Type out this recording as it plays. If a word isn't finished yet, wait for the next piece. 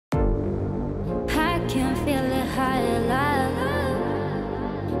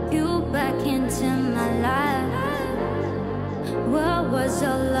was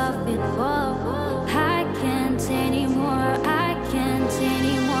all of it for? I can't anymore, I can't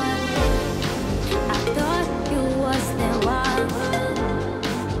anymore. I thought you was the one,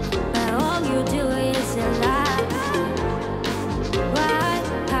 but all you do is a lie. Why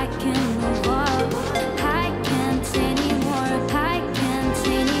I can't move on? I can't anymore, I can't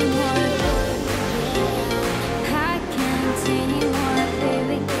anymore. I can't anymore,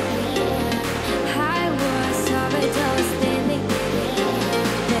 baby. I was overdosed, baby.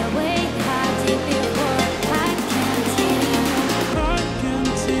 The way I did before, I can't anymore.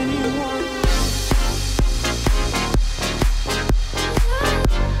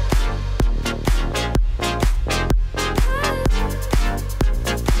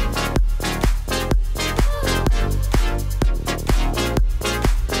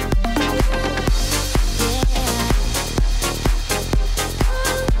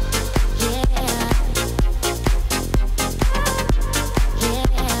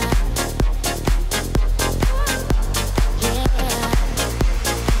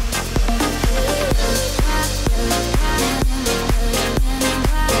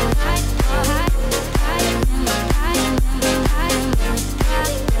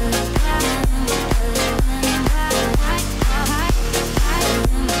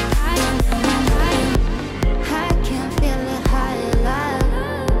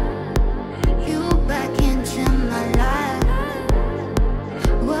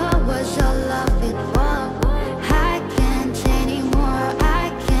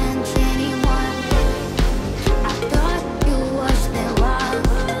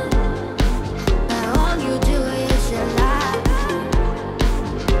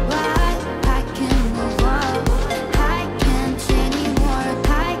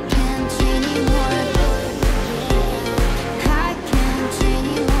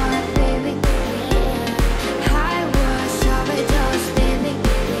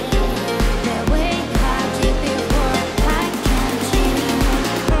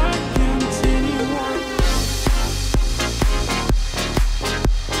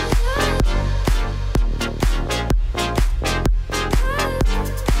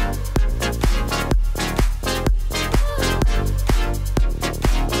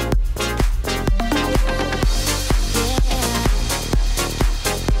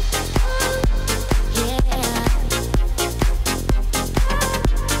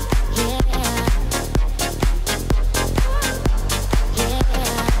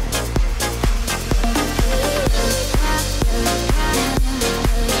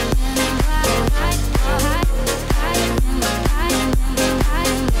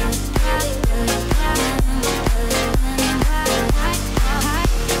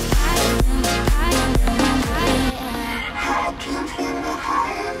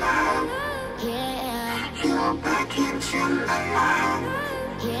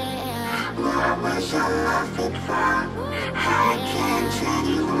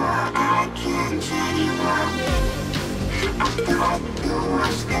 I can't anymore.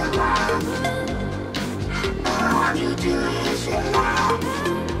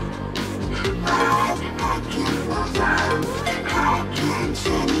 I can't move on.